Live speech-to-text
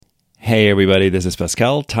Hey everybody, this is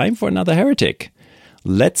Pascal. Time for another Heretic.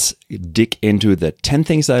 Let's dig into the 10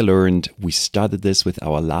 things I learned. We started this with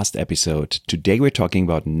our last episode. Today we're talking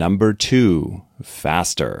about number 2,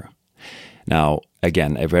 faster. Now,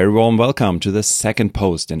 again, a very warm welcome to the second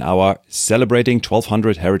post in our Celebrating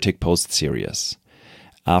 1200 Heretic Post series.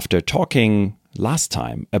 After talking last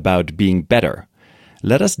time about being better,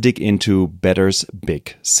 let us dig into better's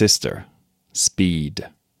big sister, speed.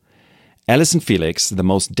 Allyson Felix, the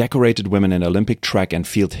most decorated woman in Olympic track and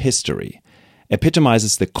field history,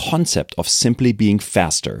 epitomizes the concept of simply being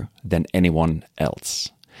faster than anyone else.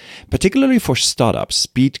 Particularly for startups,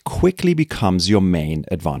 speed quickly becomes your main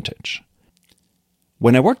advantage.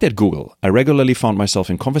 When I worked at Google, I regularly found myself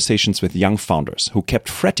in conversations with young founders who kept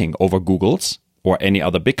fretting over Google's, or any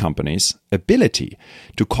other big company's, ability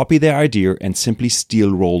to copy their idea and simply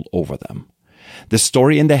steamroll over them. The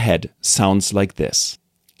story in their head sounds like this.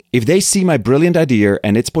 If they see my brilliant idea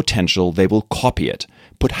and its potential, they will copy it,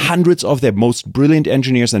 put hundreds of their most brilliant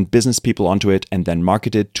engineers and business people onto it, and then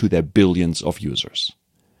market it to their billions of users.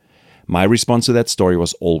 My response to that story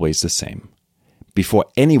was always the same. Before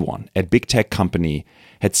anyone at big tech company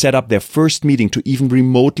had set up their first meeting to even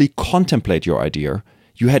remotely contemplate your idea,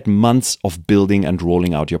 you had months of building and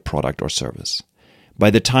rolling out your product or service. By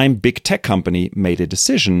the time big tech company made a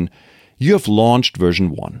decision, you have launched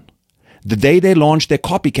version 1. The day they launch their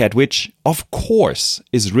copycat, which, of course,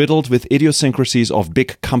 is riddled with idiosyncrasies of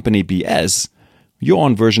big company BS, you're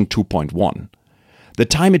on version 2.1. The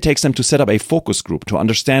time it takes them to set up a focus group to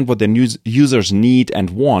understand what their users need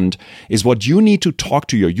and want is what you need to talk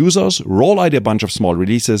to your users, roll out a bunch of small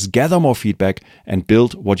releases, gather more feedback, and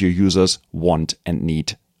build what your users want and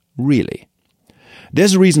need, really.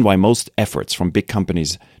 There's a reason why most efforts from big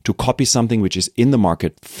companies to copy something which is in the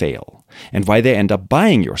market fail, and why they end up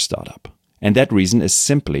buying your startup. And that reason is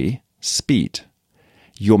simply speed.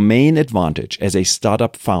 Your main advantage as a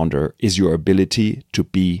startup founder is your ability to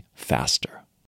be faster.